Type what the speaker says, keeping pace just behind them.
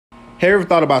Have you ever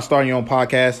thought about starting your own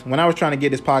podcast? When I was trying to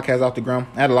get this podcast off the ground,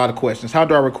 I had a lot of questions. How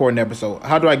do I record an episode?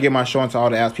 How do I get my show into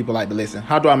all the apps people like to listen?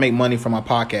 How do I make money from my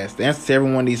podcast? The answer to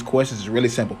every one of these questions is really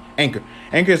simple. Anchor.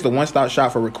 Anchor is the one-stop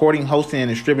shop for recording, hosting, and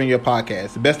distributing your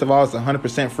podcast. The best of all, it's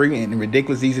 100% free and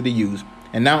ridiculous easy to use.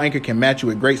 And now Anchor can match you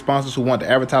with great sponsors who want to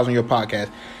advertise on your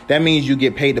podcast. That means you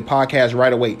get paid to podcast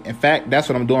right away. In fact, that's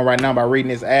what I'm doing right now by reading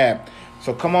this ad.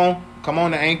 So come on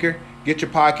to Anchor. Get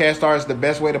your podcast started. It's the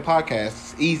best way to podcast.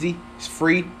 It's easy. It's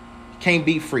free. You can't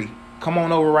beat free. Come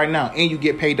on over right now, and you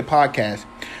get paid to podcast.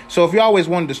 So if you always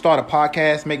wanted to start a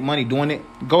podcast, make money doing it,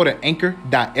 go to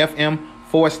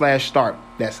anchor.fm/start.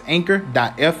 That's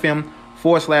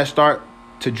anchor.fm/start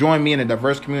to join me in a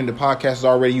diverse community of podcasters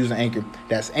already using Anchor.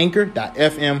 That's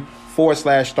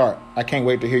anchor.fm/start. I can't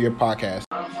wait to hear your podcast.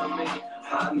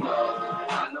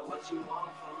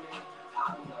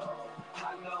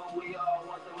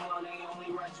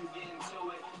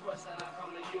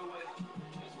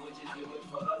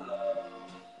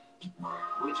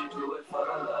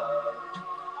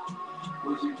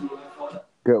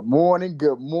 Good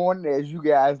morning. As you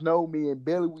guys know, me and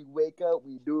Billy, we wake up,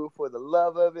 we do it for the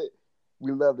love of it.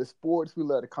 We love the sports, we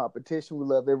love the competition, we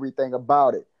love everything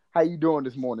about it. How you doing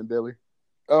this morning, Billy?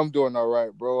 I'm doing all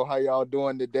right, bro. How y'all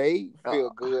doing today?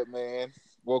 Feel good, man.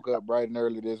 Woke up bright and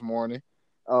early this morning.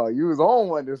 Oh, you was on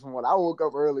one this morning. I woke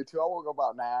up early too. I woke up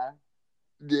about 9.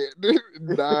 Yeah,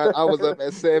 9. I was up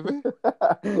at 7.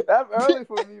 That's early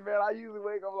for me, man. I usually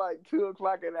wake up like 2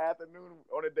 o'clock in the afternoon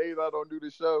on the days I don't do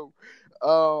the show.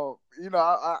 I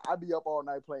be up all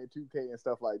night playing 2K and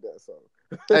stuff like that. So,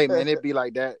 hey, man, it'd be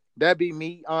like that. That'd be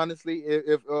me, honestly.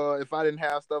 If I didn't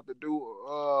have stuff to do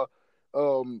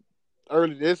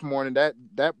early this morning, that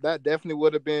definitely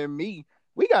would have been me.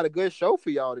 We got a good show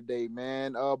for y'all today,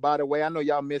 man. By the way, I know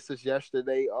y'all missed us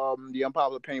yesterday. The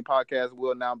Unpopular Opinion podcast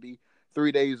will now be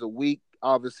 3 days a week.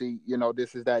 Obviously,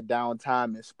 this is that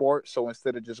downtime in sports. So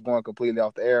instead of just going completely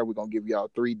off the air, we're gonna give y'all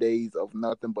 3 days of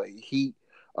nothing but heat.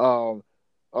 No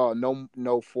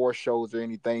 4 shows or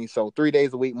anything. So 3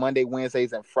 days a week, Monday,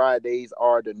 Wednesdays, and Fridays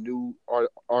are the new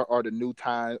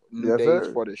days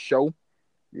for the show.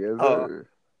 Yes, sir.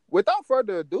 Without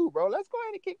further ado, bro, let's go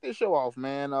ahead and kick this show off,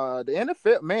 man. The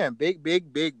NFL, man, big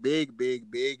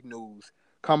news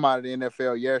come out of the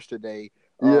NFL yesterday.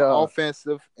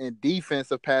 Offensive and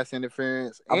defensive pass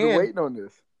interference. I've been waiting on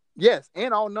this. Yes,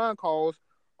 and all non-calls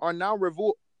are now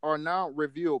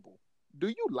reviewable. Do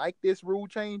you like this rule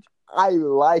change? I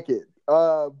like it,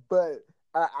 but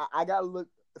I gotta look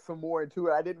some more into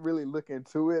it. I didn't really look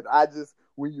into it. I just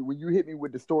when you hit me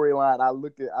with the storyline, I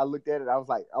looked at it. I was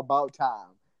like, about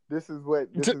time. This is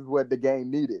what the game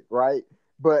needed, right?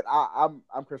 But I'm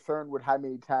concerned with how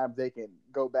many times they can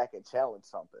go back and challenge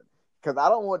something. Because I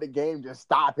don't want the game just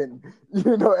stopping,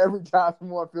 every time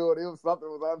someone felt something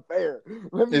was unfair.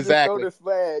 Let me just throw this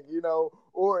flag,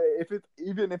 or if it's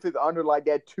under like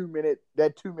that 2 minute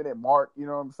mark, you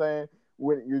know what I'm saying?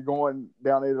 When you're going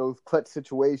down into those clutch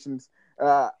situations,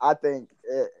 I think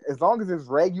as long as it's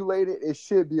regulated, it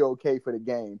should be okay for the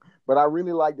game. But I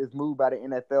really like this move by the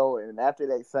NFL, and after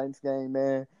that Saints game,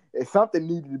 man, something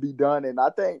needed to be done, and I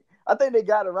think they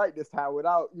got it right this time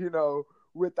without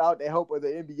the help of the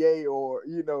NBA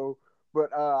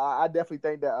but I definitely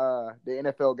think that the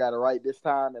NFL got it right this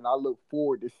time, and I look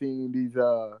forward to seeing these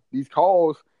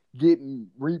calls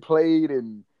getting replayed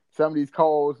and some of these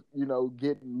calls,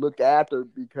 getting looked after,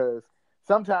 because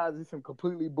sometimes there's some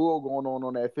completely bull going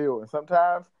on that field, and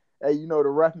sometimes, hey, the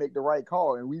ref make the right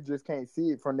call, and we just can't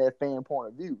see it from that fan point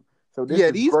of view. So this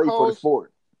is great for the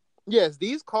sport. Yes,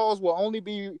 these calls will only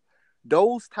be.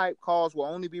 Those type calls will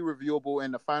only be reviewable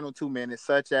in the final 2 minutes,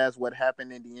 such as what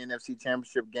happened in the NFC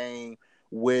Championship game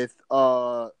with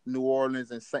New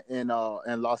Orleans and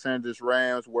Los Angeles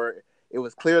Rams, where it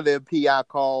was clearly a PI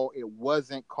call. It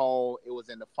wasn't called. It was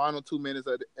in the final 2 minutes.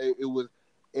 It was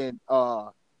in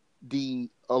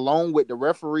along with the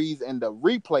referees and the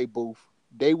replay booth,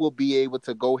 they will be able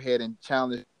to go ahead and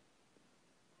challenge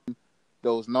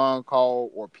those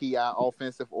non-call or PI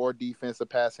offensive or defensive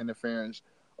pass interference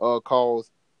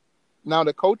calls. Now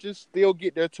the coaches still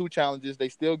get their 2 challenges. They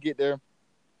still get their,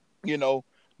 the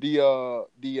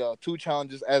 2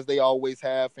 challenges as they always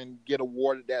have, and get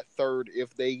awarded that third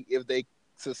if they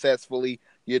successfully,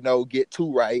 get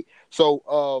 2 right.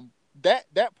 So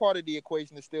that part of the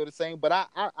equation is still the same. But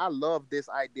I love this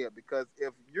idea, because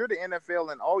if you're the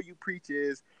NFL and all you preach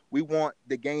is we want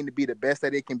the game to be the best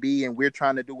that it can be, and we're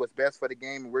trying to do what's best for the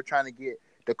game, and we're trying to get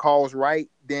the calls right,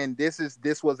 then this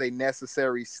was a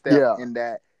necessary step in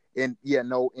that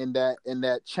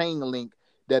chain link,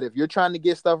 that if you're trying to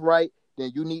get stuff right,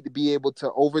 then you need to be able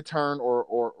to overturn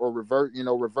or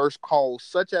reverse calls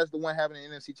such as the one having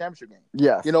an NFC Championship game.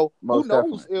 Yes, who knows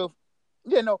definitely.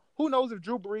 who knows if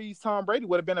Drew Brees, Tom Brady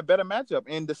would have been a better matchup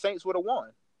and the Saints would have won.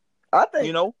 I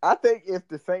think if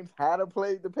the Saints had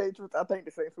played the Patriots, I think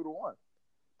the Saints would have won.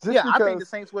 I think the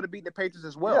Saints would have beat the Patriots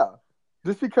as well. Yeah.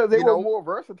 Just because they were more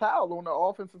versatile on the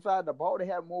offensive side of the ball, they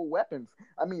had more weapons.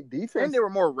 I mean, defense, and they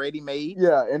were more ready-made.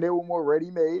 Yeah, and they were more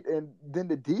ready-made. And then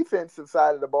the defensive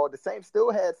side of the ball, the Saints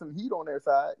still had some heat on their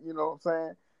side. You know what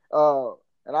I'm saying?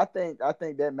 And I think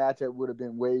that matchup would have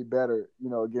been way better,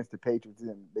 against the Patriots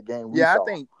in the game we saw. I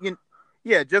think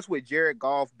just with Jared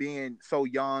Goff being so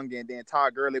young and then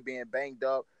Todd Gurley being banged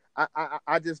up,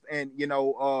 I just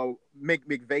Mick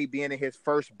McVay being in his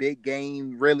first big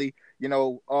game, really,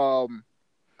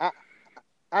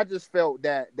 I just felt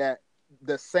that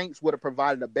the Saints would have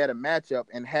provided a better matchup,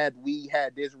 and had we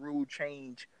had this rule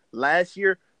change last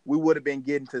year, we would have been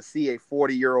getting to see a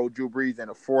 40-year-old Drew Brees and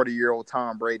a 40-year-old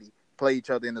Tom Brady play each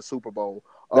other in the Super Bowl.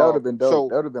 That would have been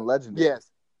dope. That would have been legendary.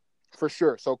 Yes, for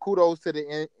sure. So kudos to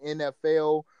the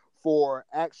NFL for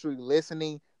actually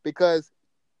listening, because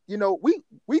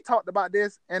we talked about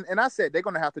this, and I said they're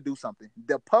going to have to do something.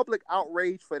 The public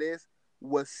outrage for this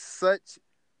was such.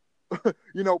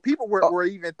 People were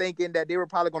even thinking that they were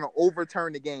probably going to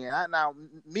overturn the game. Now,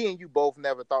 me and you both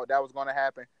never thought that was going to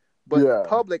happen, but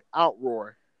public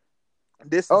outroar.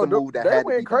 This is a move that had to be done.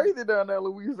 They went crazy down there,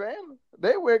 Louisiana.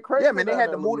 They went crazy. Yeah, man, they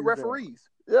had to move the referees.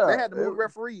 Yeah, they had to move the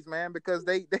referees, man, because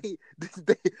they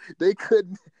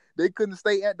couldn't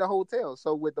stay at the hotel.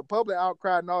 So with the public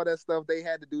outcry and all that stuff, they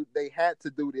had to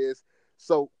do this.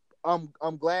 So I'm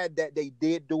glad that they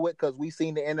did do it, because we've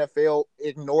seen the NFL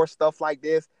ignore stuff like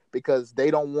this because they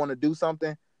don't want to do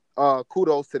something.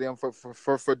 Kudos to them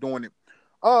for doing it.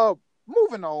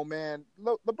 Moving on, man.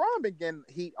 LeBron been getting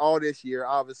heat all this year.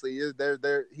 Obviously,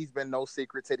 he's been no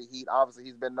secret to the heat. Obviously,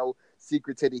 he's been no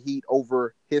secret to the heat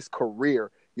over his career.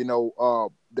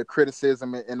 The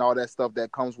criticism and all that stuff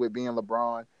that comes with being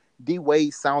LeBron. D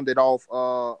Wade sounded off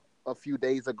a few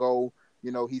days ago.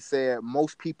 He said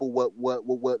most people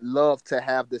would love to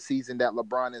have the season that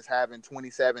LeBron is having,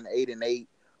 27, 8-8.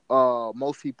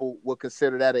 Most people would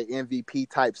consider that an MVP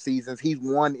type seasons. He's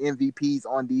won MVPs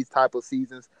on these type of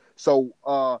seasons. So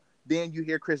then you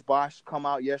hear Chris Bosh come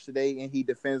out yesterday and he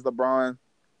defends LeBron,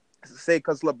 say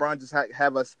because LeBron just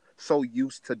have us so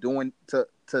used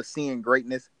to seeing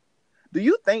greatness. Do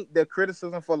you think the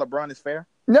criticism for LeBron is fair?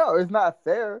 No, it's not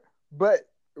fair. But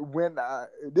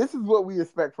this is what we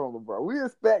expect from LeBron. We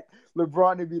expect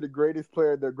LeBron to be the greatest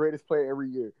player every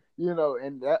year.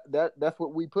 And that's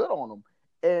what we put on him.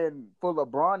 And for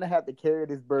LeBron to have to carry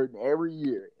this burden every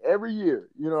year,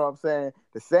 you know what I'm saying?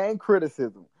 The same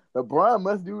criticism. LeBron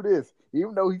must do this,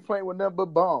 even though he's playing with nothing but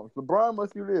bombs. LeBron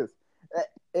must do this.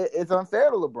 It's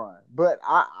unfair to LeBron, but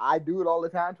I do it all the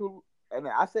time too. And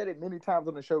I said it many times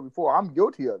on the show before. I'm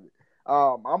guilty of it.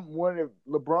 I'm one of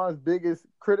LeBron's biggest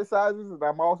criticizers, and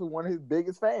I'm also one of his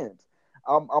biggest fans.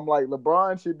 I'm like,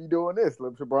 LeBron should be doing this.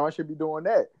 LeBron should be doing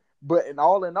that. But in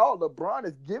all, LeBron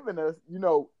is giving us,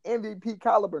 MVP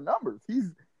caliber numbers. He's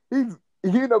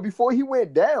before he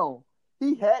went down,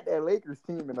 he had that Lakers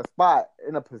team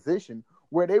in a position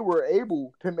where they were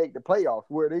able to make the playoffs,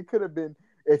 where they could have been,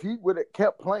 if he would have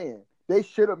kept playing, they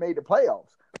should have made the playoffs.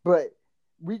 But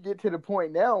we get to the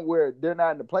point now where they're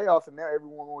not in the playoffs, and now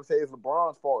everyone will say it's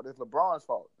LeBron's fault. It's LeBron's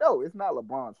fault. No, it's not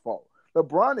LeBron's fault.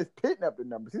 LeBron is pitting up the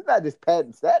numbers. He's not just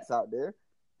padding stats out there.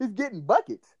 He's getting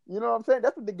buckets. You know what I'm saying?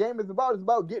 That's what the game is about. It's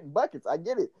about getting buckets. I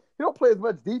get it. He don't play as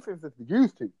much defense as he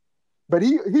used to, but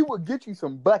he will get you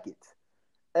some buckets.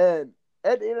 And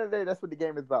at the end of the day, that's what the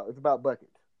game is about. It's about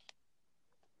buckets.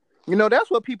 That's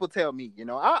what people tell me.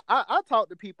 I talk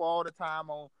to people all the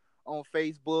time on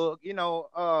Facebook,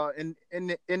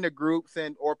 in the groups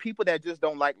or people that just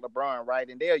don't like LeBron, right?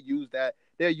 And they'll use that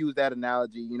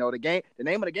analogy. The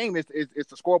name of the game is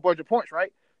to score a bunch of points,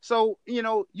 right? So,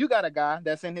 you got a guy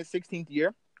that's in his 16th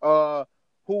year,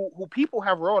 who people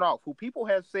have wrote off, who people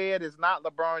have said is not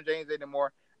LeBron James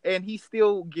anymore, and he's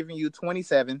still giving you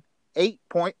 27, 8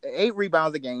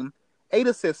 rebounds a game, 8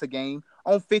 assists a game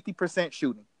on 50%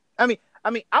 shooting. I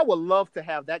mean, I would love to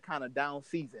have that kind of down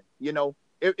season,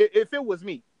 if it was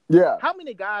me. Yeah. How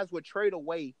many guys would trade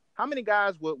away? How many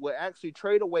guys would actually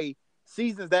trade away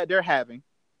seasons that they're having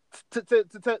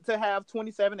to have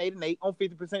 27, 8-8 on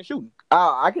 50% shooting?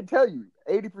 I can tell you,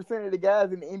 80% of the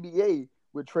guys in the NBA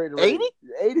would trade away.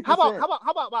 80%?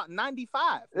 How about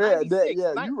 95? Yeah,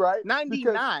 you're right. 99.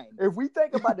 Because if we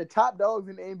think about the top dogs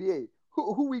in the NBA,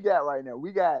 who we got right now?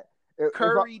 We got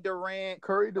Curry, Durant,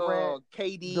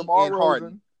 KD, DeMar and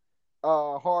Rosen.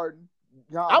 Harden.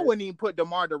 I wouldn't even put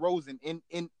DeMar DeRozan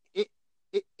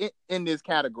in this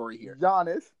category here.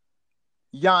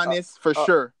 Giannis for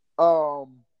sure.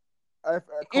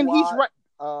 And he's right.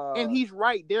 And he's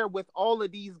right there with all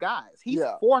of these guys. He's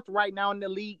fourth right now in the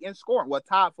league in scoring. Well,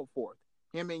 tied for fourth.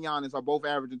 Him and Giannis are both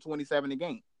averaging 27 a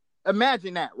game.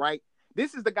 Imagine that, right?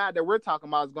 This is the guy that we're talking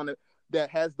about that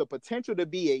has the potential to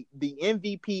be the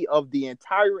MVP of the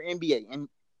entire NBA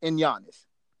in Giannis.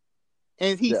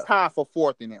 And he's tied for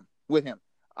fourth with him.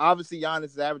 Obviously, Giannis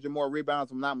is averaging more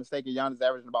rebounds. If I'm not mistaken, Giannis is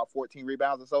averaging about 14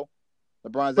 rebounds or so.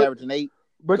 LeBron's averaging 8.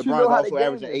 But LeBron's you know how also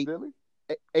averaging 8, Billy?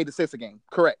 8 assists a game.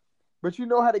 Correct. But you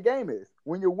know how the game is.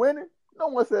 When you're winning, no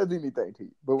one says anything to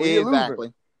you. But when you're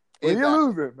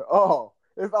losing,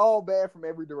 it's all bad from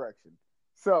every direction.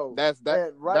 So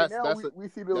we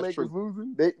see the Lakers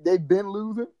losing. They've been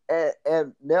losing,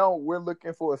 and now we're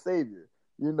looking for a savior.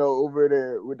 Over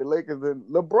there with the Lakers and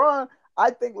LeBron.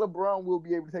 I think LeBron will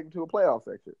be able to take them to a playoff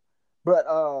section. But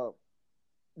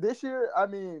this year, I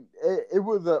mean, it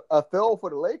was a fail for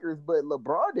the Lakers, but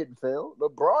LeBron didn't fail.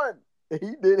 LeBron,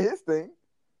 he did his thing.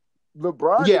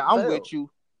 LeBron. Yeah, I'm with you.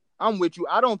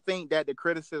 I don't think that the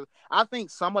criticism. I think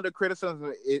some of the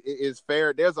criticism is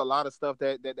fair. There's a lot of stuff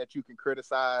that you can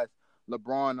criticize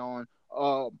LeBron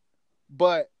on.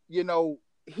 But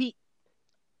he,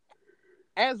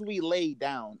 as we laid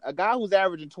down, a guy who's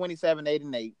averaging 27, 8,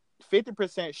 and 8,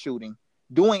 50% shooting,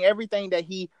 doing everything that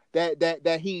he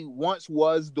once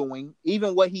was doing,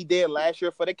 even what he did last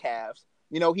year for the Cavs.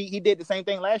 He did the same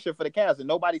thing last year for the Cavs, and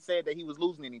nobody said that he was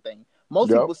losing anything. Most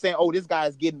people were saying, "Oh, this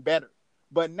guy's getting better."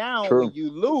 But now, when you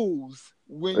lose,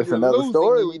 you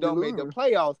don't make the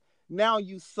playoffs. Now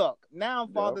you suck. Now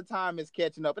Father Time is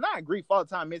catching up, and I agree, Father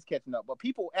Time is catching up. But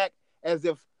people act as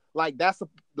if that's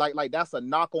a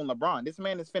knock on LeBron. This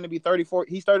man is finna be 34.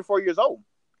 He's 34 years old.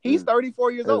 He's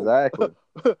 34 years old. Exactly.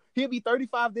 He'll be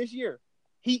 35 this year.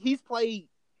 He's played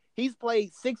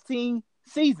 16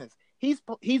 seasons.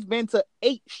 He's been to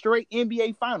 8 straight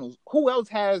NBA finals. Who else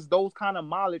has those kind of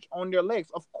mileage on their legs?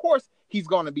 Of course, he's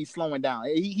going to be slowing down.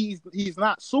 He's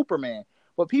not Superman,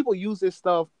 but people use this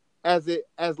stuff as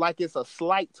like it's a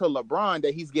slight to LeBron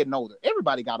that he's getting older.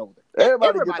 Everybody got older.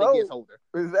 Everybody gets older.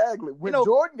 Exactly. When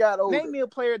Jordan got older, name me a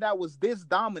player that was this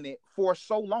dominant for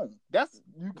so long.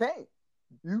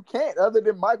 You can't. Other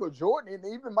than Michael Jordan, and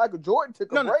even Michael Jordan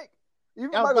took a break.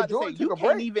 Even Michael Jordan took a break. You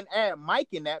can't even add Mike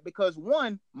in that because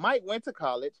one, Mike went to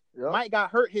college. Yep. Mike got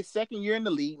hurt his second year in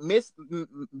the league,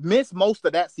 missed most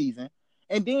of that season,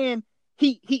 and then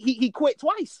he quit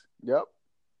twice. Yep.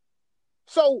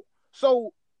 So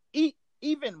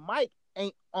even Mike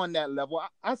ain't on that level.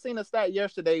 I seen a stat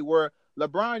yesterday where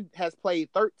LeBron has played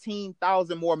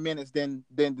 13,000 more minutes than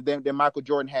Michael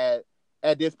Jordan had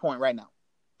at this point right now.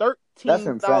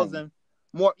 13,000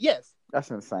 more. Yes,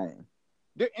 that's insane.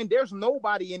 And there's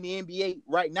nobody in the NBA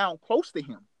right now close to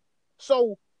him.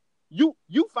 So you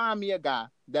find me a guy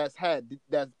that's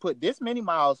put this many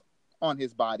miles on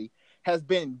his body, has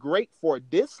been great for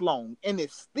this long, and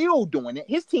is still doing it.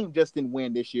 His team just didn't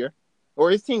win this year,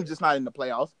 or his team's just not in the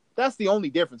playoffs. That's the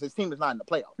only difference. His team is not in the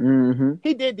playoffs.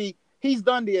 Mm-hmm. He's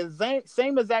done the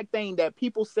same exact thing that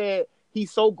people said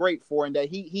he's so great for, and that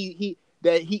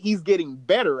he's getting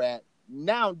better at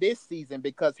now this season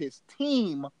because his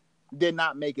team did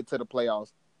not make it to the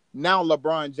playoffs. Now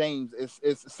LeBron James is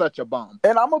such a bum.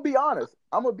 And I'm gonna be honest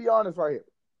right here.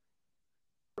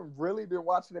 I've really been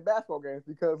watching the basketball games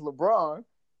because LeBron,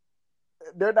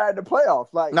 they're not in the playoffs.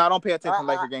 Like, no, I don't pay attention to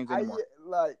Laker games anymore.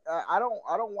 I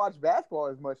don't watch basketball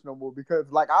as much no more because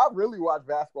I really watch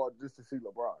basketball just to see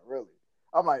LeBron. Really,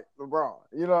 I'm like LeBron.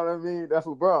 You know what I mean? That's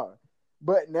LeBron.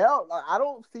 But now, I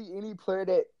don't see any player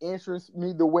that interests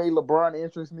me the way LeBron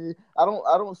interests me. I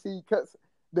don't see, because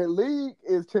the league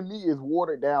is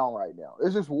watered down right now.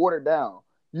 It's just watered down.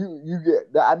 You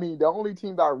get, the only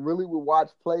teams I really would watch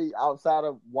play outside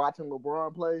of watching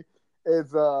LeBron play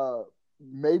is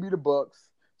maybe the Bucks,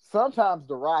 sometimes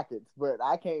the Rockets, but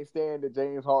I can't stand the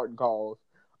James Harden calls.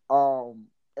 And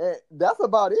that's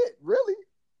about it, really.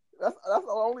 That's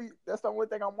the only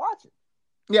thing I'm watching.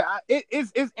 Yeah,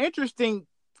 it's interesting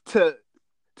to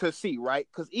see, right?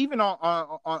 Because even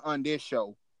on this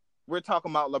show, we're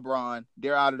talking about LeBron.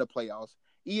 They're out of the playoffs.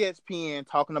 ESPN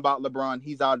talking about LeBron.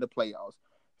 He's out of the playoffs.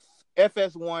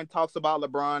 FS1 talks about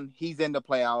LeBron. He's in the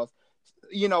playoffs.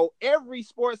 Every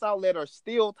sports outlet are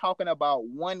still talking about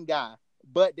one guy,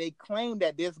 but they claim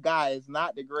that this guy is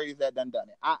not the greatest that done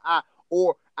it.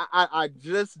 I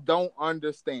just don't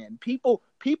understand. People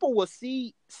will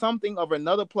see something of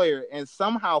another player and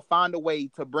somehow find a way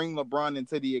to bring LeBron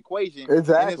into the equation.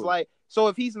 Exactly. And it's like, so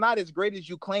if he's not as great as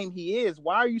you claim he is,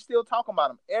 why are you still talking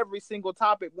about him every single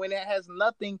topic when it has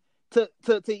nothing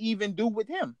to even do with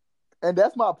him. And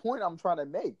that's my point I'm trying to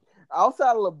make.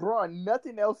 Outside of LeBron,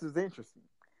 nothing else is interesting.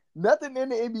 Nothing in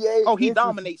the NBA. Oh, he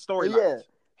dominates storylines. Yeah,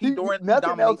 he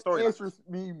nothing else storylines. interests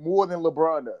me more than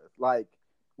LeBron does. Like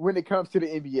when it comes to the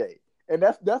NBA, and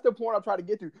that's the point I'm trying to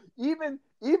get to. Even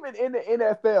in the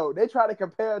NFL, they try to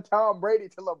compare Tom Brady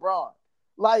to LeBron.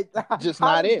 Like, just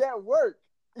how not does it. that work?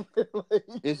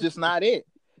 It's just not it.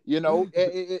 You know,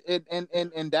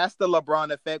 and that's the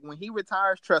LeBron effect. When he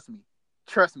retires, trust me.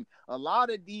 A lot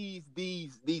of these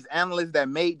analysts that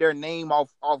made their name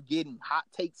off getting hot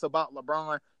takes about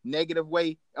LeBron negative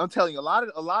way, I'm telling you, a lot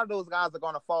of those guys are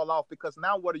going to fall off, because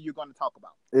now what are you going to talk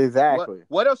about? Exactly.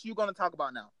 What else are you going to talk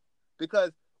about now?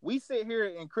 Because we sit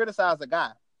here and criticize a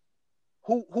guy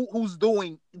who's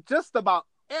doing just about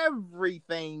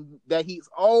everything that he's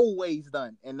always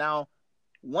done, and now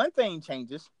one thing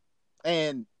changes,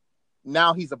 and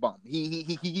now he's a bum.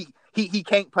 He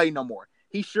can't play no more.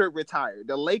 He should retire.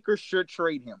 The Lakers should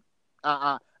trade him.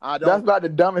 I don't. That's about the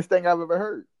dumbest thing I've ever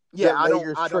heard. Yeah, I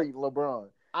Lakers don't trade LeBron.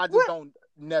 I just don't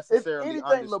necessarily if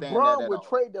anything, understand LeBron that at would all.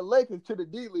 trade the Lakers to the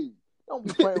D League. Don't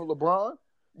be playing with LeBron.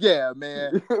 Yeah,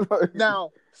 man.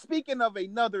 Now, speaking of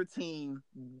another team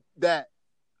that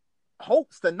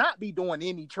hopes to not be doing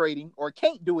any trading or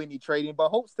can't do any trading, but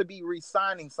hopes to be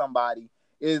re-signing somebody,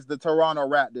 is the Toronto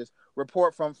Raptors.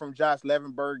 Report from Josh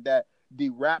Levenberg that the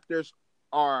Raptors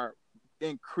are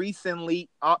increasingly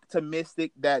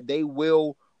optimistic that they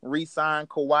will re-sign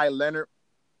Kawhi Leonard.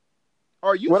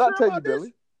 Are you What sure I tell about you, this?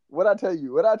 Billy? What I tell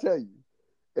you?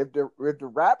 If the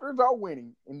Raptors are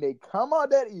winning and they come out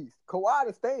that East, Kawhi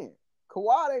is staying.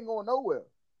 Kawhi ain't going nowhere.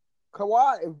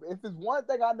 Kawhi, if it's one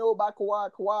thing I know about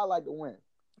Kawhi like to win.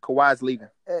 Kawhi's leaving.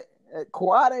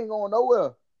 Kawhi ain't going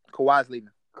nowhere. Kawhi's leaving.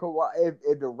 Kawhi,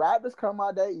 if the Raptors come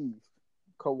out that East,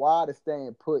 Kawhi is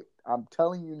staying put. I'm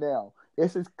telling you now.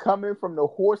 This is coming from the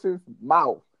horse's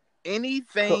mouth.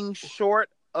 Anything short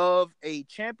of a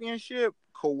championship,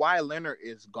 Kawhi Leonard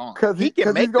is gone. He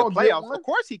can make the playoffs. Of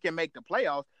course, he can make the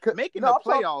playoffs. Making the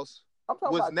playoffs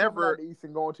was never the East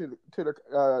and going to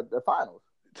the finals.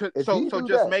 So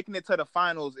just making it to the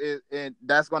finals and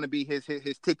that's going to be his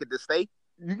ticket to stay.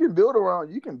 You can build around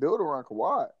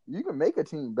Kawhi. You can make a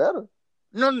team better.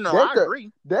 No, I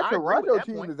agree. That Toronto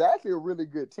team is actually a really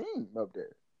good team up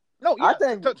there. No, yeah, I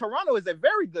think Toronto is a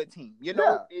very good team. You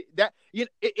know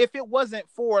if it wasn't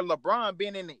for LeBron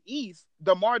being in the East,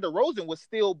 DeMar DeRozan would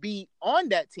still be on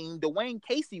that team. Dwayne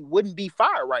Casey wouldn't be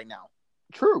fired right now.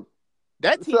 True.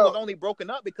 That team was only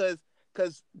broken up because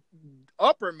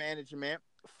upper management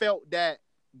felt that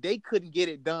they couldn't get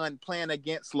it done playing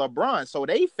against LeBron, so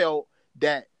they felt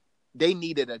that they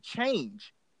needed a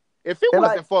change. If it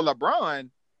wasn't for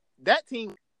LeBron, that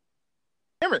team.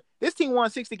 Remember, this team won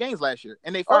 60 games last year,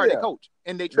 and they fired their coach,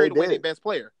 and they traded away their best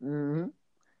player. Mm-hmm.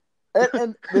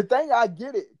 And the thing, I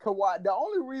get it, Kawhi. The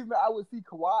only reason I would see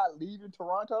Kawhi leaving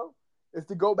Toronto is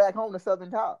to go back home to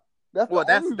Southern Cal. That's why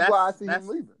I see him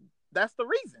leaving. That's the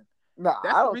reason. No,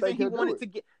 that's I don't the reason think he wanted to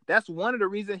get. That's one of the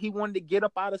reasons he wanted to get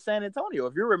up out of San Antonio.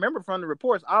 If you remember from the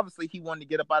reports, obviously he wanted to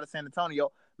get up out of San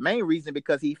Antonio. Main reason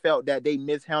because he felt that they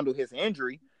mishandled his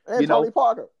injury. And Tony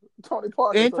Parker. Traded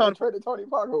Tony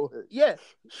Parker with. Yeah.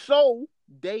 Or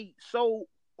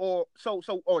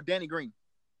Danny Green.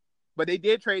 But they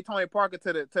did trade Tony Parker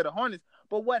to the Hornets.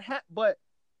 But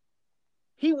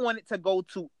he wanted to go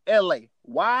to LA.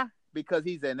 Why? Because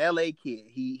he's an LA kid.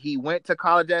 He went to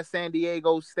college at San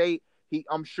Diego State.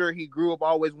 I'm sure he grew up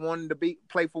always wanting to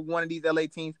play for one of these LA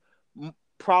teams,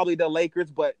 probably the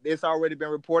Lakers, but it's already been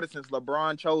reported since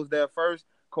LeBron chose there first.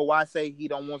 Kawhi say he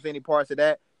don't want any parts of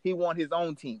that. He want his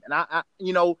own team. And I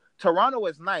Toronto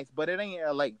is nice, but it ain't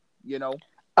LA,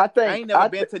 I ain't never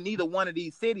been to neither one of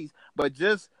these cities, but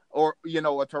a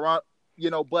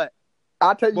Toronto, but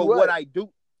I'll tell you what I do.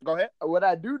 Go ahead. What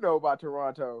I do know about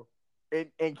Toronto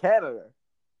in Canada,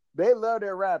 they love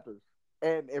their Raptors.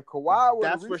 And if Kawhi were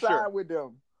to re-sign with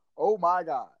them, oh my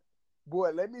God. Boy,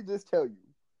 let me just tell you,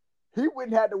 he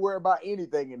wouldn't have to worry about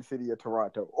anything in the city of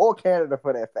Toronto or Canada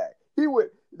for that fact. They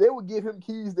would give him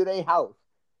keys to their house.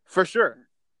 For sure.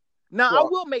 Now, I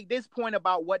will make this point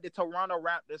about what the Toronto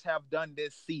Raptors have done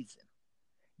this season.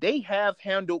 They have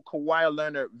handled Kawhi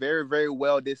Leonard very, very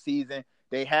well this season.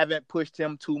 They haven't pushed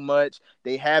him too much.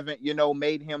 They haven't,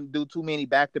 made him do too many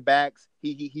back-to-backs.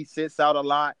 He sits out a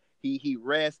lot. He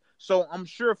rests. So I'm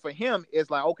sure for him, it's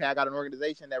like, okay, I got an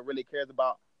organization that really cares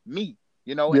about me,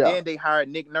 and then they hired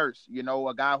Nick Nurse,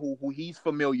 a guy who he's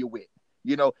familiar with.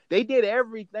 They did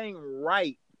everything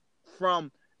right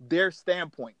from their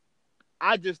standpoint.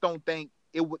 I just don't think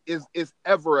is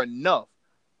ever enough.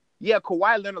 Yeah,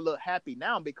 Kawhi Leonard look happy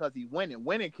now because he's winning.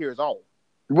 Winning cures all.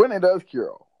 Winning does cure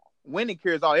all. Winning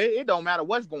cures all. It don't matter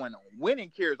what's going on. Winning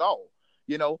cures all.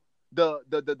 You know, the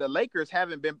Lakers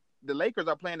haven't been. The Lakers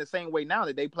are playing the same way now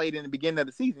that they played in the beginning of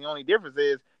the season. The only difference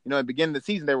is, at the beginning of the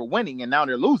season they were winning and now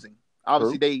they're losing.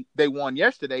 Obviously, they won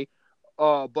yesterday,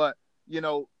 but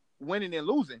winning and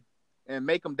losing and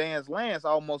make them dance. Lance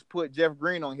almost put Jeff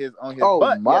Green on his butt.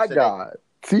 Oh my yesterday. God!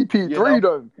 CP3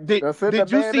 done. Did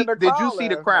you see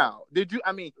the crowd? Did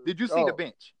you see the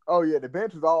bench? Oh yeah, the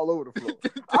bench was all over the floor.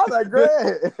 I was like, great.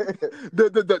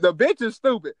 the bench is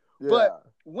stupid, Yeah. but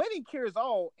winning cures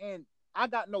all. And I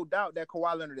got no doubt that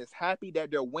Kawhi Leonard is happy that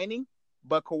they're winning,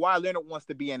 but Kawhi Leonard wants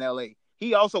to be in LA.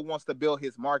 He also wants to build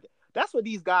his market. That's what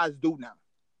these guys do now.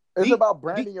 It's about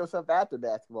branding yourself after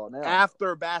basketball now.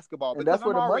 After basketball, because that's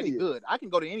where I'm the already money good. I can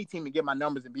go to any team and get my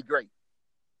numbers and be great.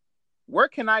 Where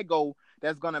can I go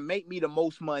that's going to make me the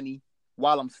most money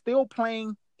while I'm still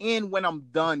playing and when I'm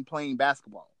done playing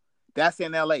basketball? That's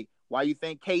in LA. Why you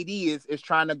think KD is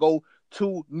trying to go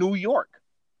to New York?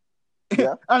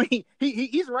 Yeah. I mean,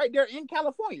 he's right there in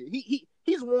California.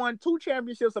 He's won 2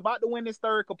 championships, about to win his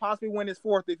 3rd, could possibly win his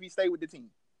 4th if he stay with the team.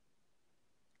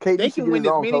 KD They can win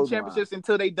as many clothing championships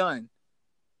until they done.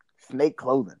 Snake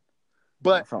clothing.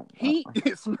 But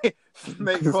snake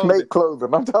snake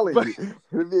clothing. I'm telling you,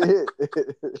 it'll be a hit.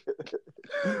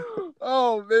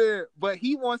 Oh man! But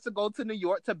he wants to go to New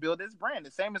York to build his brand,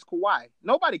 the same as Kawhi.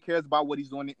 Nobody cares about what he's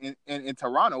doing in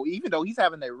Toronto, even though he's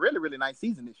having a really, really nice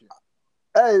season this year.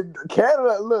 Hey,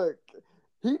 Canada, look,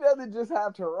 he doesn't just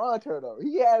have Toronto though.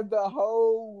 He has the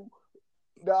whole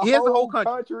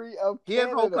country of Canada. He has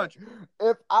the whole country.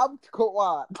 If I'm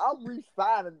Kawhi, I'm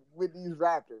re-signing with these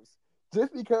Raptors.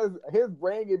 Just because his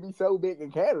brand can be so big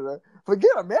in Canada,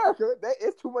 forget America.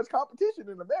 It's too much competition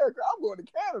in America. I'm going to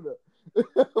Canada.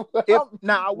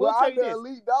 I will tell you this: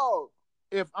 elite dog.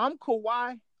 If I'm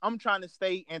Kawhi, I'm trying to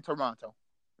stay in Toronto.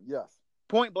 Yes.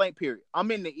 Point blank. Period.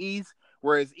 I'm in the East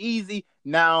where it's easy.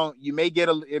 Now it may get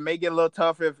a little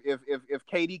tough if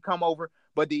KD come over,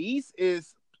 but the East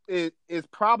is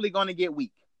probably going to get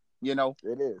weak. It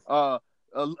is. A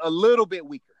little bit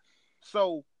weaker.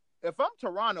 So. If I'm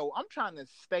Toronto, I'm trying to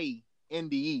stay in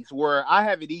the East where I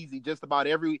have it easy just about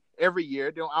every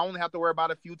year. I only have to worry about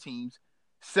a few teams: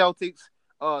 Celtics,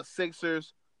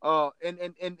 Sixers,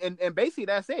 and basically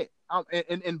that's it.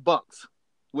 And Bucks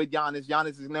with Giannis.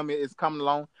 Giannis' number is coming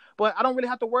along, but I don't really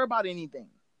have to worry about anything.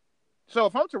 So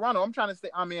if I'm Toronto, I'm trying to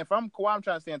stay. I mean, if I'm Kawhi, I'm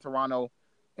trying to stay in Toronto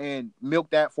and milk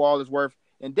that for all it's worth.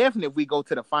 And definitely, if we go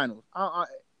to the finals,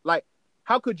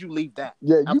 how could you leave that?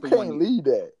 Yeah, you can't leave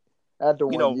that. After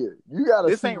 1 year, you gotta.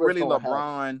 This ain't really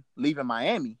LeBron leaving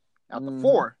Miami after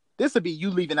 4. This would be you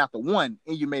leaving after 1,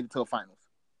 and you made it to the finals.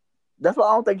 That's why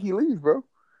I don't think he leaves, bro.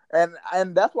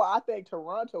 And that's why I think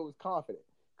Toronto is confident,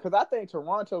 because I think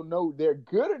Toronto know they're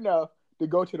good enough to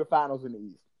go to the finals in the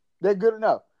East. They're good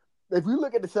enough. If you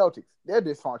look at the Celtics, they're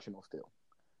dysfunctional still.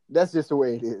 That's just the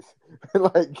way it is.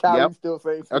 Like Kyrie's still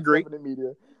saying stuff in the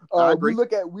media. I agree.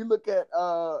 We look at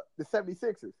the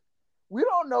 76ers. We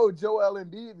don't know if Joel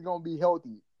Embiid is going to be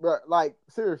healthy. But,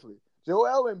 seriously,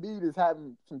 Joel Embiid is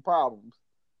having some problems.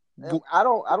 And I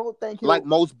don't think like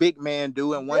most big men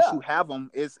do. And once you have them,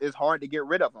 it's hard to get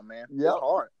rid of them, man. Yep. It's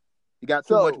hard. You got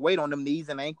too much weight on them knees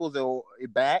and ankles or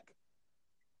back.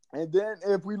 And then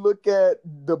if we look at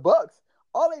the Bucks,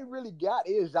 all they really got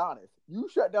is Giannis. You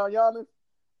shut down Giannis,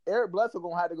 Eric Bledsoe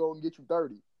going to have to go and get you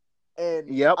 30. And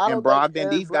and Brogdon,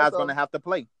 these guys going to have to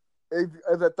play.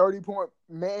 As a 30-point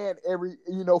man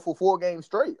for 4 games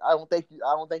straight. I don't think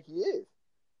he is.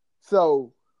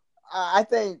 So I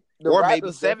think or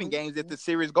maybe 7 games if the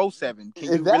series goes 7.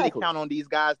 Can you really count on these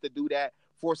guys to do that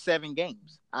for 7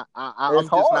 games? I'm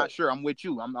just not sure. I'm with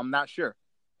you. I'm not sure.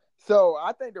 So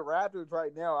I think the Raptors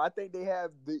right now, I think they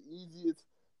have the easiest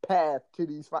path to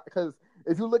these, because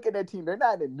if you look at that team, they're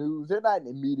not in the news, they're not in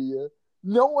the media.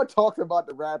 No one talks about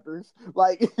the Raptors.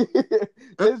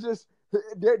 It's just.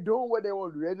 They're doing what they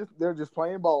want to do. They're just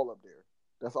playing ball up there.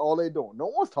 That's all they're doing. No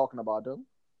one's talking about them.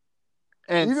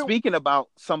 And speaking about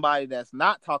somebody that's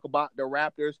not talking about the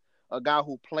Raptors, a guy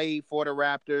who played for the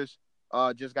Raptors,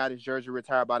 just got his jersey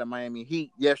retired by the Miami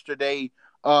Heat yesterday.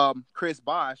 Chris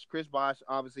Bosh,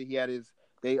 obviously he had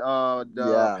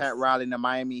Pat Riley and the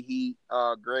Miami Heat,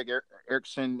 Greg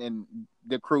Erickson and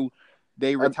the crew,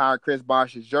 they retired Chris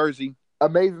Bosh's jersey.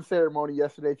 Amazing ceremony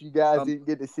yesterday. If you guys didn't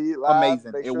get to see it live,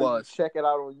 amazing. It was. Check it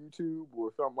out on YouTube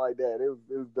or something like that.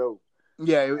 It was dope.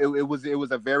 Yeah, it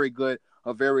was a very good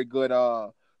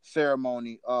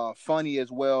ceremony. Funny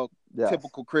as well. Yes.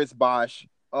 Typical Chris Bosh.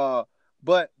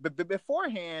 But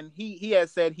beforehand, he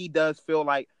has said he does feel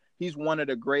like he's one of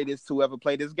the greatest to ever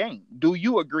play this game. Do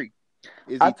you agree?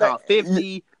 Is he top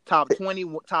 50, top 20,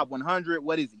 top 100?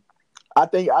 What is he? I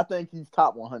think he's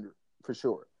top 100 for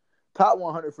sure. Top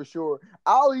 100 for sure.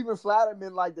 I'll even slide him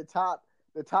in like the top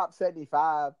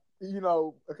 75.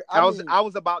 I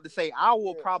was about to say I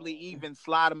will probably even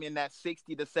slide him in that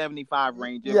 60 to 75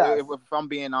 range if I'm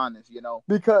being honest,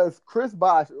 Because Chris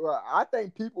Bosh, I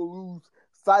think people lose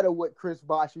sight of what Chris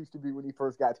Bosh used to be when he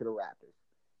first got to the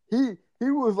Raptors. He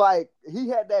was like, he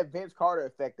had that Vince Carter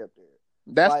effect up there.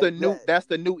 That's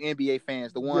the new NBA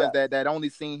fans, the ones that only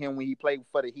seen him when he played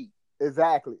for the Heat.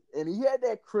 Exactly. And he had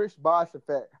that Chris Bosh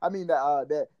effect. I mean,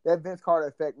 that Vince Carter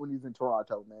effect when he was in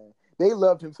Toronto, man. They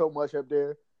loved him so much up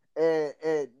there.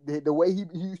 And the way he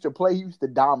used to play, he used to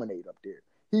dominate up there.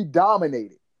 He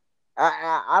dominated.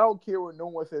 I don't care what no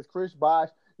one says. Chris Bosh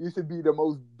used to be the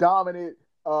most dominant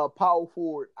power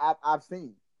forward I've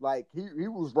seen. Like, he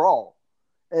was raw.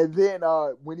 And then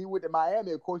when he went to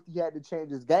Miami, of course, he had to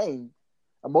change his game.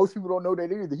 And most people don't know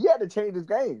that either. He had to change his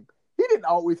game. He didn't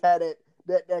always have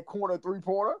that corner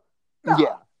three-pointer. Nah.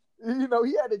 Yeah.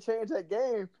 He had to change that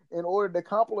game in order to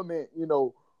complement,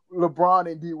 LeBron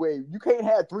and D-Wade. You can't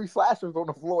have three slashers on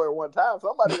the floor at one time.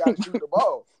 Somebody got to shoot the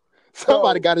ball.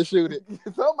 Somebody got to shoot it.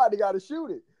 Somebody got to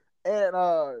shoot it.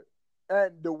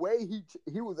 And the way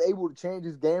he was able to change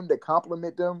his game to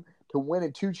complement them to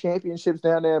winning 2 championships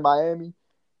down there in Miami,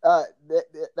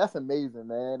 that's amazing,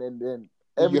 man. And then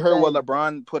you heard what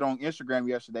LeBron put on Instagram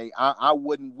yesterday. I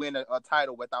wouldn't win a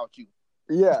title without you.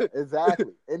 Yeah,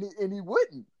 exactly. and he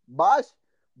wouldn't. Bosh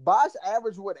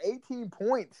averaged 18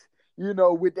 points.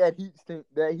 With that Heat team.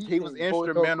 He was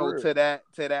instrumental to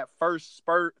that first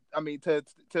Spurs. I mean, to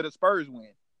the Spurs win.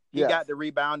 He got the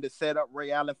rebound to set up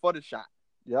Ray Allen for the shot.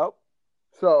 Yep.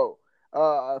 So,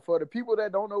 for the people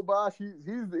that don't know Bosh, he's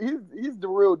the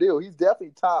real deal. He's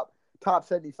definitely top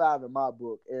 75 in my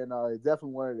book, and he's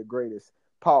definitely one of the greatest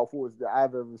power forwards that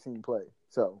I've ever seen play.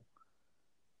 So.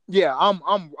 Yeah,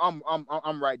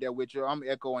 I'm right there with you. I'm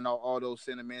echoing all those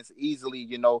sentiments. Easily,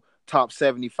 top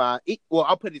 75. Well,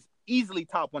 I'll put it easily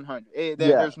top 100.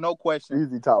 There's no question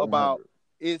easy top about 100.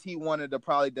 Is he one of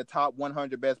probably the top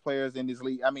 100 best players in this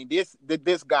league. I mean, this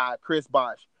guy, Chris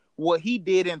Bosh, what he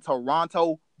did in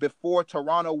Toronto before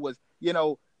Toronto was,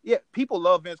 people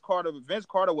love Vince Carter. But Vince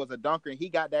Carter was a dunker, and he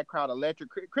got that crowd electric.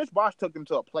 Chris Bosh took them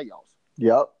to a playoffs.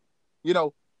 Yep.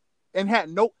 And had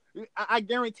I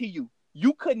guarantee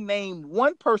you couldn't name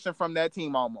one person from that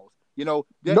team almost.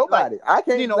 Nobody. I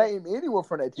can't name anyone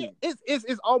from that team.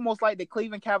 It's almost like the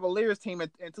Cleveland Cavaliers team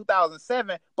in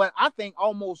 2007, but I think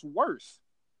almost worse.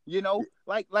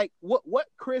 Like what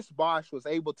Chris Bosh was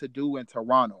able to do in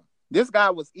Toronto. This guy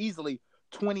was easily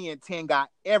 20-10 guy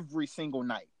every single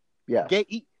night. Yeah.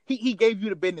 He gave you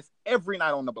the business every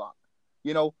night on the block.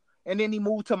 And then he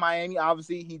moved to Miami.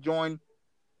 Obviously, he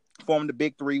formed the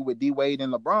big three with D-Wade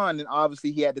and LeBron, and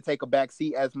obviously he had to take a back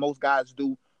seat, as most guys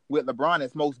do with LeBron,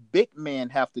 as most big men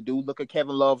have to do. Look at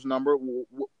Kevin Love's number,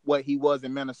 what he was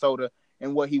in Minnesota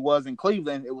and what he was in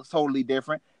Cleveland. It was totally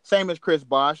different. Same as Chris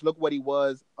Bosh. Look what he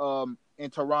was in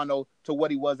Toronto to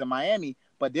what he was in Miami.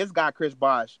 But this guy, Chris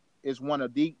Bosh, is one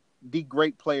of the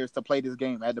great players to play this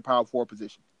game at the power forward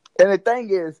position. And the thing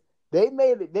is, they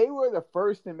were the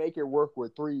first to make it work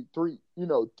with three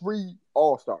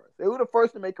all-stars. They were the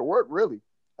first to make it work, really.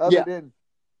 Other than,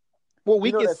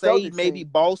 we could say maybe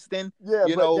Boston,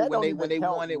 when they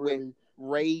won it really. With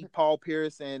Ray, Paul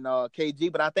Pierce, and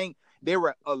KG. But I think they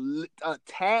were a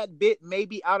tad bit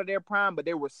maybe out of their prime, but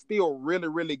they were still really,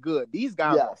 really good. These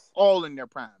guys are all in their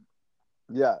prime.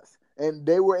 Yes, and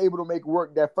they were able to make it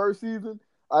work that first season.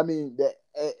 I mean,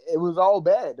 it was all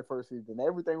bad the first season.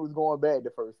 Everything was going bad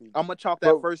the first season. I'm gonna chalk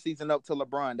that first season up to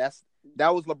LeBron.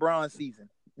 That was LeBron's season.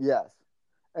 Yes,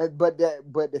 but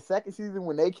the second season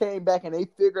when they came back and they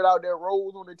figured out their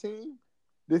roles on the team,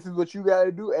 this is what you got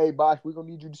to do. Hey, Bosh, we're gonna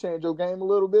need you to change your game a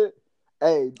little bit.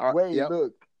 Hey, Wade,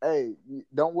 look, hey,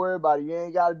 don't worry about it. You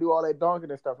ain't got to do all that dunking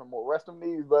and stuff anymore. Rest them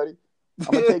knees, buddy.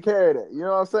 I'm gonna take care of that. You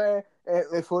know what I'm saying?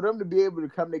 And for them to be able to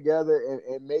come together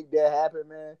and make that happen,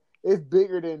 man. It's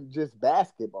bigger than just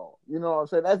basketball. You know what I'm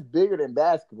saying? That's bigger than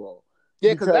basketball.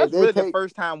 Yeah, because that's really the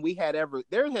first time we had ever.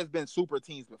 There has been super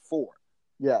teams before.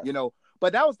 Yeah.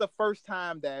 But that was the first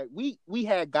time that we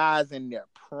had guys in their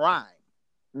prime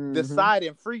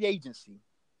deciding free agency.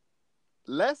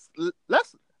 Let's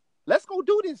go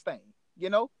do this thing.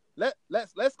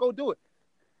 Let's go do it.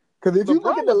 Because if you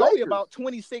look at the Lakers, only about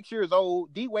 26 years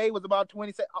old. D-Wade was about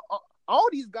 26. All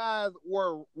these guys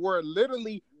were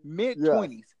literally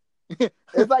mid-20s.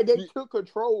 It's like they took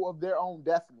control of their own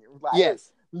destiny. It was like, hey,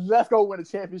 let's go win a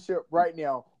championship right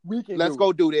now. Let's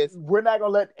go do this. We're not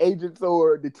gonna let agents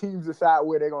or the teams decide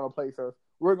where they're gonna place us.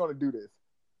 We're gonna do this,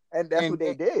 and that's what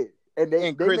they did. And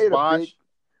they Chris made Bosh,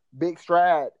 big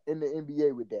stride in the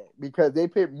NBA with that because they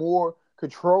put more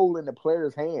control in the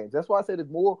players' hands. That's why I said it's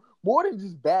more than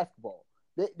just basketball.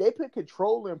 They put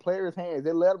control in players' hands.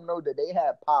 They let them know that they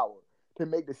have power to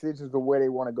make decisions of where they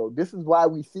want to go. This is why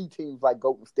we see teams like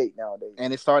Golden State nowadays.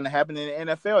 And it's starting to happen in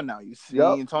the NFL now. You see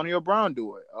Antonio Brown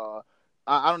do it.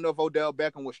 I don't know if Odell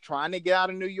Beckham was trying to get out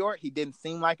of New York. He didn't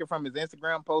seem like it from his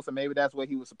Instagram post, and maybe that's what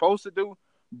he was supposed to do.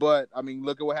 But, I mean,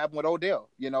 look at what happened with Odell,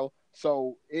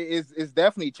 So it's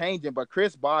definitely changing. But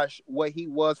Chris Bosh, what he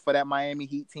was for that Miami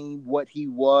Heat team, what he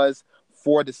was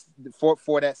for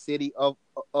that city of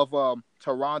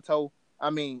Toronto, I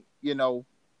mean,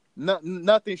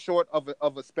 nothing short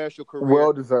of a special career.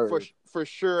 Well deserved. For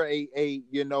sure, a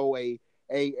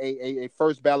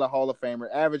first ballot Hall of Famer.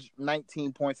 Averaged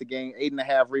 19 points a game,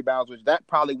 8.5 rebounds, which that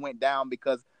probably went down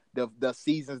because the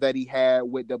seasons that he had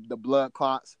with the blood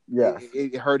clots. Yes.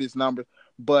 It hurt his numbers.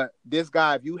 But this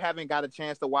guy, if you haven't got a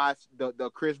chance to watch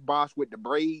the Chris Bosh with the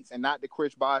braids and not the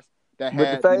Chris Bosh that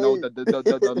had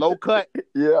the low cut,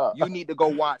 yeah, you need to go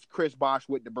watch Chris Bosh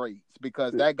with the braids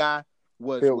because that guy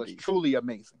was truly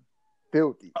amazing.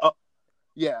 Filthy.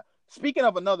 Yeah. Speaking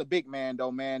of another big man,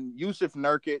 though, man, Yusuf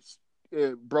Nurkic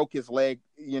broke his leg,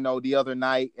 the other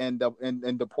night in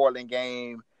the Portland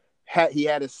game. He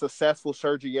had a successful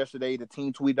surgery yesterday. The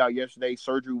team tweeted out yesterday,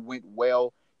 surgery went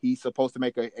well. He's supposed to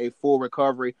make a full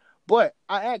recovery. But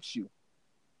I ask you,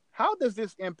 how does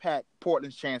this impact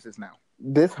Portland's chances now?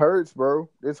 This hurts, bro.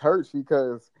 This hurts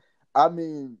because, I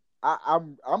mean,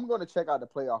 I'm going to check out the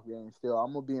playoff games still.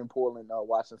 I'm going to be in Portland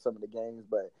watching some of the games,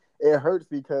 but it hurts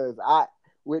because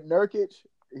with Nurkic,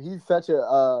 he's such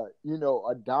a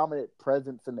dominant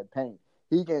presence in the paint.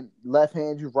 He can left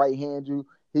hand you, right hand you.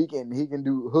 He can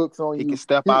do hooks on you. He can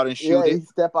step out and shoot it. He can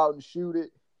step out and shoot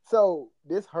it. So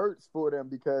this hurts for them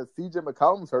because CJ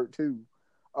McCollum's hurt too.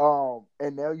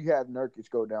 And now you have Nurkic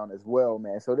go down as well,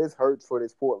 man. So this hurts for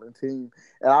this Portland team.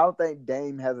 And I don't think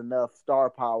Dame has enough star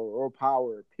power or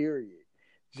power, period,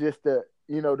 just to,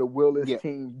 to will this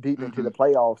team deep into the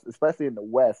playoffs, especially in the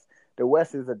West. The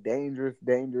West is a dangerous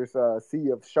sea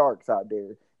of sharks out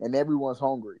there, and everyone's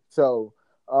hungry. So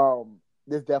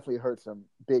this definitely hurts them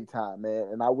big time, man.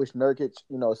 And I wish Nurkic,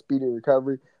 a speedy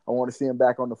recovery. I want to see him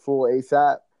back on the floor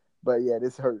ASAP. But, yeah,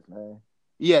 this hurts, man.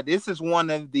 Yeah, this is one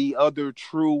of the other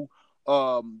true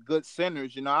good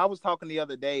centers. I was talking the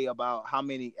other day about how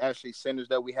many actually centers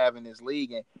that we have in this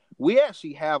league, and we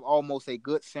actually have almost a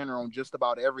good center on just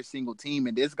about every single team,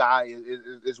 and this guy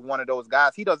is one of those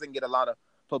guys. He doesn't get a lot of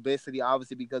publicity,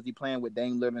 obviously, because he's playing with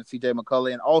Dame Lillard and CJ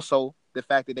McCollum, and also the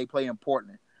fact that they play in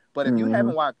Portland. But if you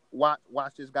haven't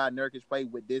watched this guy Nurkic play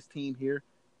with this team here,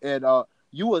 and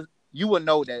you will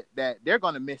know that they're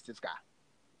going to miss this guy.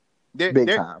 Big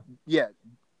time. Yeah,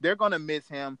 they're going to miss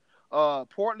him.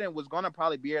 Portland was going to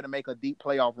probably be able to make a deep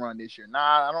playoff run this year.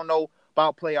 Now, I don't know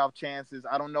about playoff chances.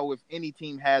 I don't know if any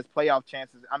team has playoff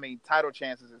chances. I mean, title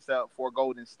chances except for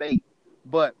Golden State.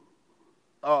 But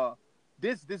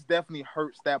this definitely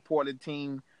hurts that Portland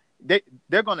team.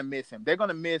 They're going to miss him. They're going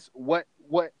to miss what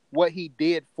he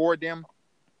did for them.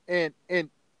 And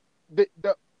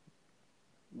the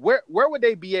where would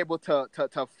they be able to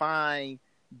find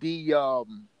the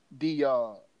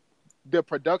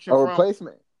production from?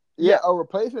 Replacement. Yeah, a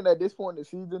replacement at this point in the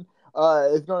season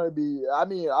is going to be. I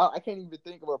mean, I can't even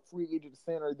think of a free agent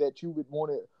center that you would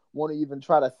want to even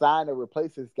try to sign to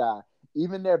replace this guy.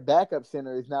 Even their backup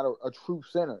center is not a true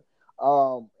center.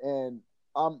 And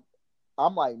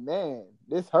I'm like, man,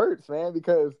 this hurts, man,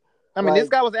 because I mean, this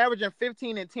guy was averaging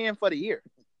 15 and 10 for the year.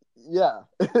 Yeah,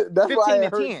 that's why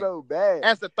it hurts so bad.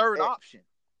 As the third option.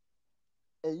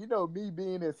 And me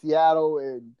being in Seattle,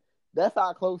 and that's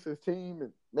our closest team,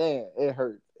 and man, it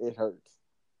hurts. It hurts.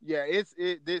 Yeah,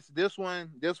 this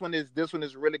one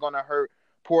is really gonna hurt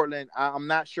Portland. I'm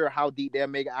not sure how deep they'll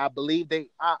make it. I believe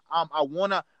I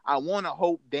wanna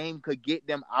hope Dame could get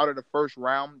them out of the first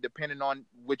round, depending on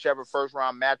whichever first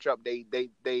round matchup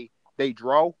they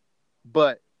draw.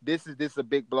 But this is a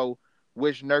big blow.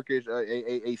 Wish Nurkic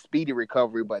a speedy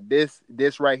recovery, but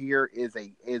this right here is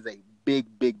a big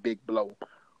blow.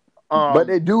 But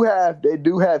they do have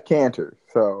Cantor,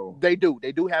 so they do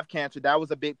have Cantor. That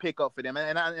was a big pickup for them,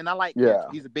 and I like Cantor.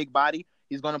 He's a big body.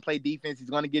 He's going to play defense. He's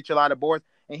going to get you a lot of boards,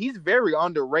 and he's very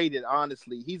underrated.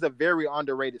 Honestly, he's a very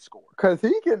underrated scorer because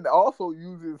he can also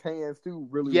use his hands too.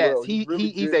 Really, well. He's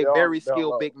a very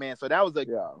skilled big man. So that was a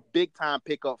big time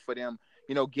pickup for them.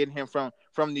 Getting him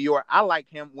from New York. I like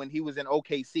him when he was in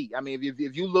OKC. I mean,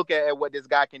 if you look at what this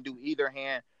guy can do, either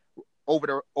hand.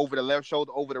 Over the left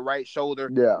shoulder, over the right shoulder,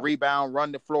 rebound,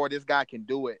 run the floor. This guy can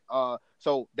do it.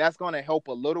 So that's going to help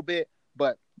a little bit.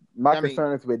 But my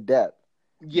concern is with depth.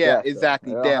 Yeah, Depth, though. They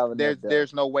exactly. don't Depth. have enough There's depth.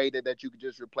 there's no way that you could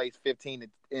just replace 15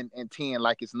 and 10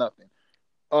 like it's nothing.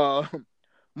 Uh,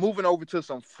 moving over to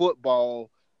some football.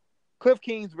 Cliff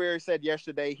Kingsbury said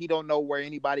yesterday he don't know where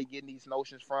anybody getting these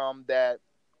notions from that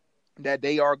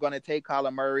they are going to take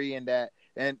Kyler Murray and that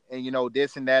and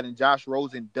this and that, and Josh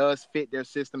Rosen does fit their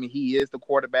system and he is the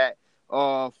quarterback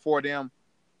for them.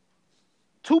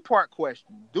 Two-part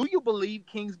question: do you believe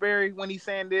Kingsbury when he's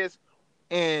saying this?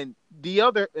 And the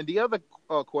other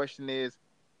question is,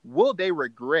 will they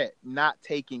regret not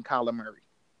taking Kyler Murray?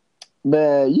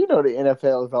 Man, you know the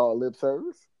NFL is all lip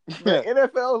service. The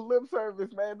NFL is lip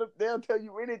service, man. They'll tell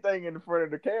you anything in front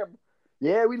of the camera.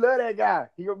 Yeah, we love that guy.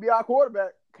 He gonna be our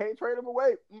quarterback. Can't trade him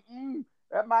away.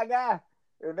 That's my guy.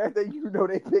 And that's that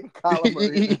they pick Kyler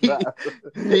Murray in the draft.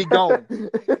 He gone.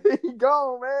 He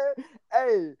gone, man.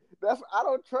 Hey, I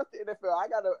don't trust the NFL. I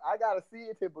gotta see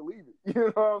it to believe it. You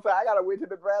know what I'm saying? I gotta wait till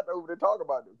the draft over to talk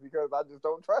about this because I just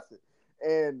don't trust it.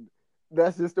 And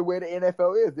that's just the way the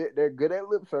NFL is. They're good at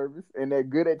lip service, and they're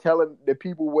good at telling the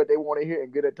people what they want to hear,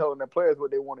 and good at telling the players what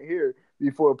they want to hear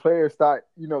before players start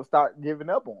giving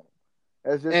up on them.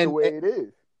 That's just the way it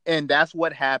is. And that's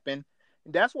what happened.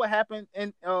 That's what happened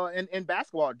in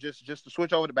basketball. Just to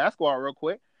switch over to basketball real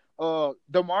quick.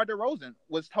 DeMar DeRozan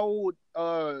was told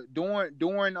during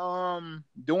the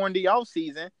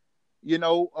offseason,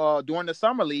 during the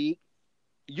summer league,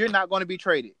 you're not going to be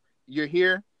traded. You're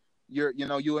here.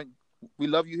 We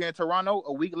love you here in Toronto.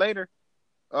 A week later,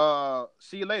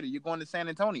 see you later. You're going to San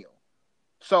Antonio.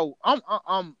 So I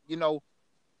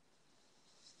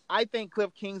think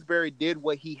Cliff Kingsbury did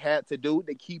what he had to do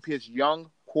to keep his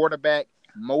young quarterback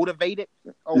motivated.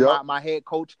 My head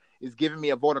coach is giving me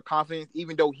a vote of confidence,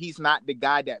 even though he's not the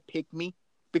guy that picked me,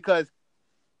 because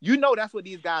that's what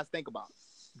these guys think about.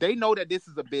 They know that this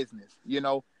is a business,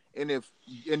 and if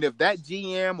that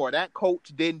GM or that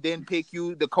coach didn't pick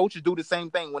you, the coaches do the same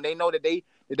thing when they know that they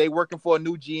working for a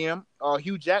new GM.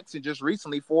 Hugh Jackson just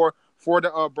recently for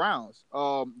the Browns.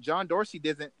 John Dorsey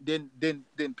didn't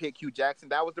pick Hugh Jackson.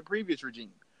 That was the previous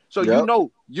regime. So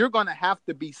you're gonna have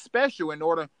to be special in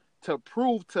order to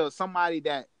prove to somebody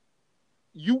that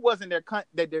you wasn't their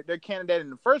candidate in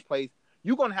the first place.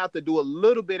 You're gonna have to do a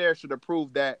little bit extra to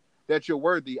prove that you're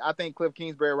worthy. I think Cliff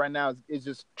Kingsbury right now is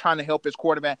just trying to help his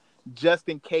quarterback, just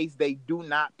in case they do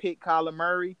not pick Kyler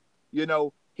Murray.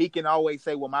 He can always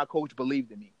say, "Well, my coach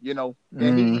believed in me."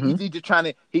 And he's just trying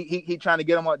to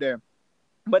get him out there.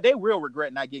 But they will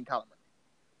regret not getting Kyler Murray.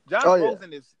 Josh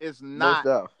Rosen is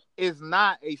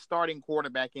not a starting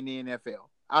quarterback in the NFL.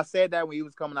 I said that when he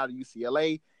was coming out of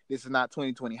UCLA. This is not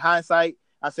 2020 hindsight.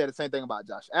 I said the same thing about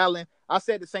Josh Allen. I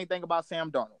said the same thing about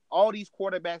Sam Darnold. All these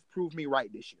quarterbacks proved me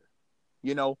right this year.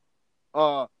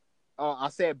 I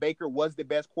said Baker was the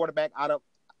best quarterback out of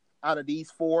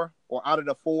these four, or out of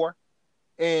the four,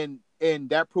 and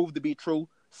that proved to be true.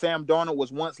 Sam Darnold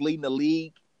was once leading the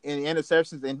league in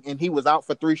interceptions, and he was out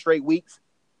for 3 straight weeks.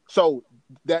 So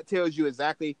that tells you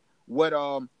exactly what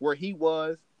where he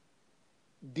was.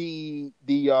 The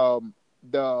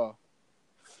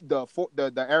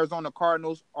Arizona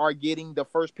Cardinals are getting the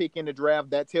first pick in the draft.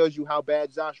 That tells you how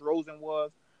bad Josh Rosen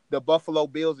was. The Buffalo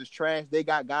Bills is trash. They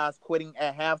got guys quitting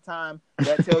at halftime.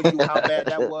 That tells you how bad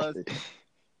that was.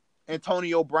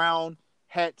 Antonio Brown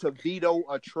had to veto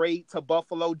a trade to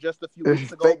Buffalo just a few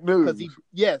weeks ago. Fake news.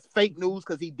 Fake news,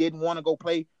 because he didn't want to go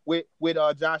play with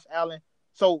Josh Allen.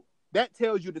 So that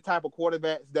tells you the type of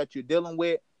quarterbacks that you're dealing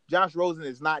with. Josh Rosen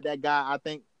is not that guy. I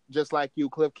think, just like you,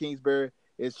 Cliff Kingsbury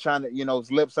is trying to,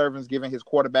 his lip service, giving his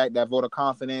quarterback that vote of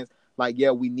confidence. Like,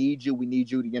 yeah, we need you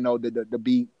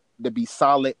to be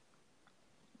solid.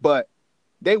 But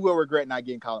they will regret not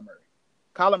getting Kyler Murray.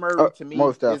 Kyler Murray, to me,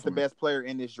 is the best player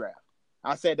in this draft.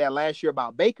 I said that last year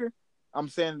about Baker. I'm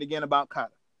saying it again about Kyler.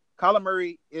 Kyler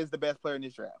Murray is the best player in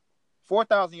this draft.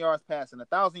 4,000 yards passing,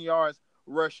 1,000 yards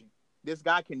rushing. This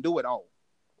guy can do it all.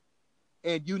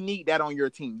 And you need that on your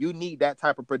team. You need that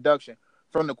type of production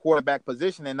from the quarterback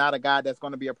position, and not a guy that's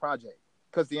going to be a project.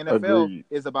 Because the NFL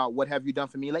is about what have you done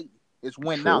for me lately. It's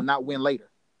win now, not win later.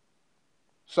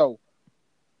 So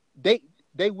they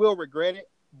will regret it,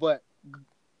 but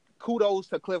kudos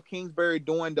to Cliff Kingsbury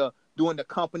doing the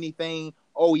company thing.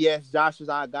 Oh yes, Josh is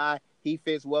our guy. He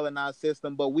fits well in our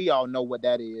system, but we all know what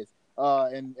that is.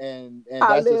 And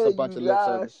that's just a bunch of lip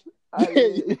service.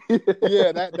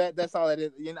 Yeah, that's all it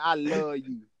is. I love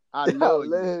you. I love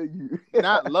you.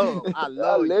 Not love. I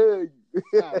love you.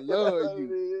 I love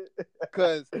you.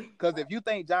 Because if you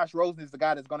think Josh Rosen is the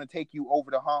guy that's going to take you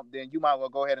over the hump, then you might well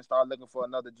go ahead and start looking for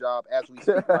another job as we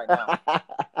speak right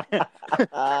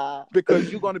now.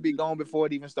 Because you're going to be gone before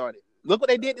it even started. Look what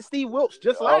they did to Steve Wilkes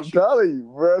just I'm last year. telling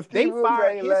you, bro. They Steve Wilkes fired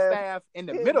ain't his last- staff in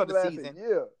the he middle of ain't the last a season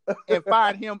year. and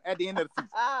fired him at the end of the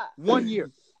season. 1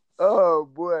 year. Oh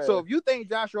boy. So if you think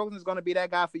Josh Rosen is going to be that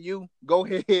guy for you, go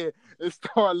ahead and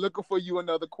start looking for you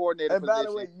another coordinator and by position.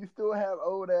 the way, you still have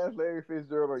old ass Larry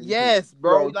Fitzgerald on your Yes, team.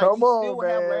 bro. So, Like come you on, still man.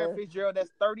 have Larry Fitzgerald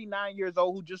that's 39 years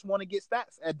old who just want to get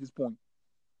stats at this point.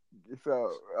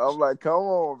 So I'm like, come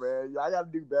on, man. Y'all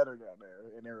got to do better down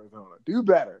there in Arizona. Do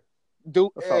better. Dude,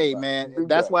 That's hey all right. man, Do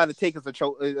that's better. why the tickets are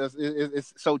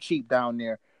it's so cheap down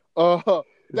there.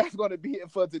 That's going to be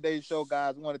it for today's show,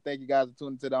 guys. I want to thank you guys for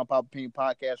tuning to the Unpopular Opinion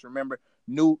Podcast. Remember,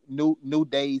 new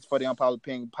days for the Unpopular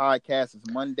Opinion Podcast is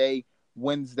Monday,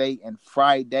 Wednesday, and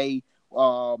Friday.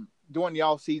 During the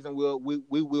off season,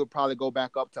 we will probably go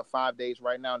back up to 5 days.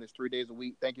 Right now, there's 3 days a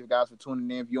week. Thank you guys for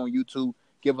tuning in. If you're on YouTube,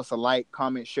 give us a like,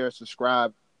 comment, share,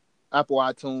 subscribe. Apple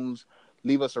iTunes,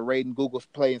 leave us a rating. Google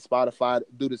Play and Spotify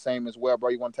do the same as well, bro.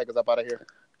 You want to take us up out of here?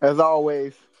 As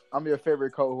always, I'm your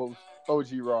favorite co-host,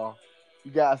 OG Raw. You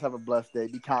guys have a blessed day.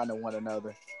 Be kind to one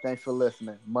another. Thanks for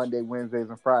listening. Monday, Wednesdays,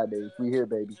 and Fridays. We here,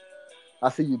 baby. I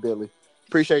see you, Billy.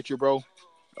 Appreciate you, bro.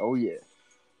 Oh, yeah.